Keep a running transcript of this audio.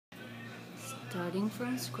Starting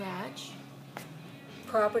from scratch.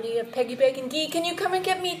 Property of Peggy Bacon. Gee, can you come and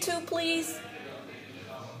get me too, please?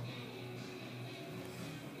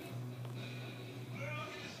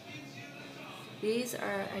 These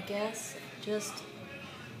are, I guess, just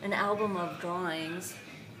an album of drawings.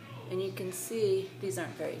 And you can see, these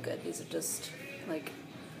aren't very good. These are just like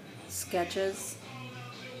sketches.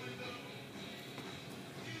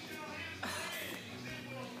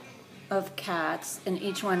 Of cats, and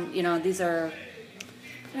each one, you know, these are,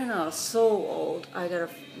 I don't know, so old. I gotta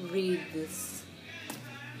read this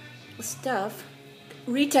stuff.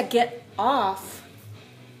 Rita, get off!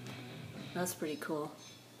 That's pretty cool.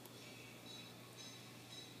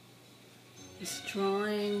 These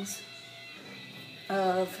drawings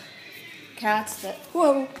of cats that,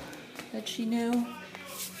 whoa, that she knew.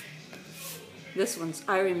 This one's,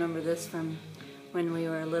 I remember this from when we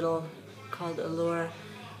were little, called Allure.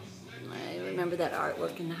 I remember that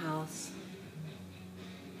artwork in the house.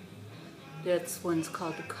 This one's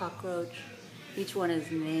called the Cockroach. Each one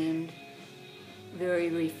is named, very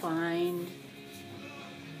refined.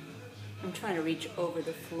 I'm trying to reach over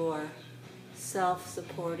the floor.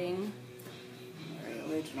 Self-supporting,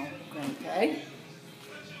 very original grain tag.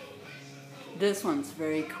 This one's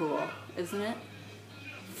very cool, isn't it?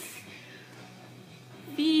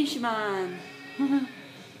 Fishman.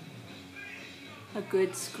 A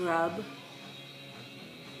good scrub,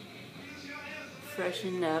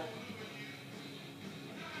 freshened up.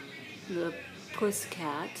 The puss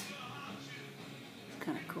cat,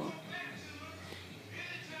 kind of cool.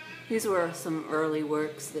 These were some early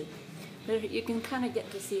works that you can kind of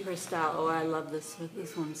get to see her style. Oh, I love this.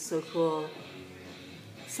 This one's so cool.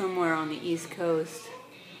 Somewhere on the East Coast.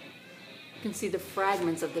 You can see the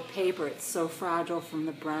fragments of the paper. It's so fragile from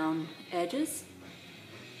the brown edges.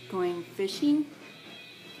 Going fishing.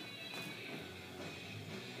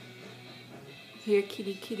 Here,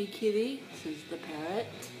 kitty, kitty, kitty. This is the parrot.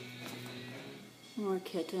 More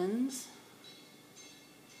kittens.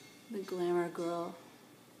 The glamour girl.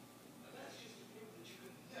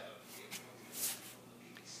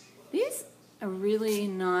 These are really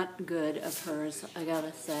not good of hers, I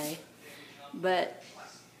gotta say. But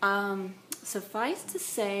suffice to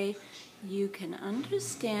say, you can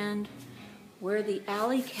understand where the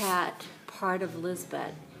alley cat part of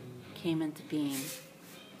Lisbeth came into being.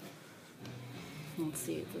 Let's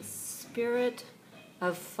see, the spirit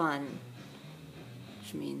of fun,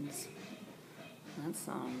 which means that's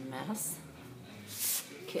a mess.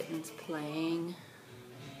 Kittens playing.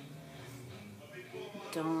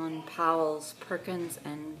 Don Powell's, Perkins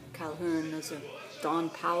and Calhoun, those are Don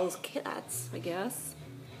Powell's cats, I guess.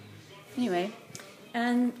 Anyway,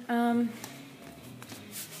 and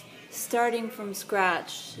starting from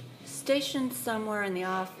scratch, stationed somewhere in the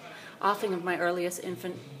offing of my earliest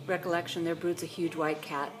infant recollection, there broods a huge white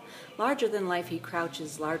cat. Larger than life, he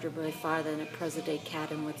crouches, larger by far than a present-day cat,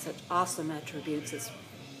 and with such awesome attributes as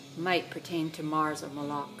might pertain to Mars or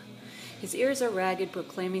Moloch. His ears are ragged,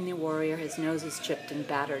 proclaiming the warrior. His nose is chipped and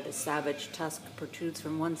battered. A savage tusk protrudes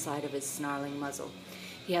from one side of his snarling muzzle.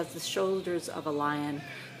 He has the shoulders of a lion,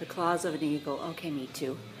 the claws of an eagle. Okay, me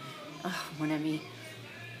too. Oh, mon ami.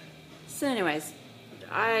 So anyways,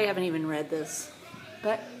 I haven't even read this.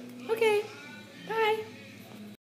 But, okay. Bye.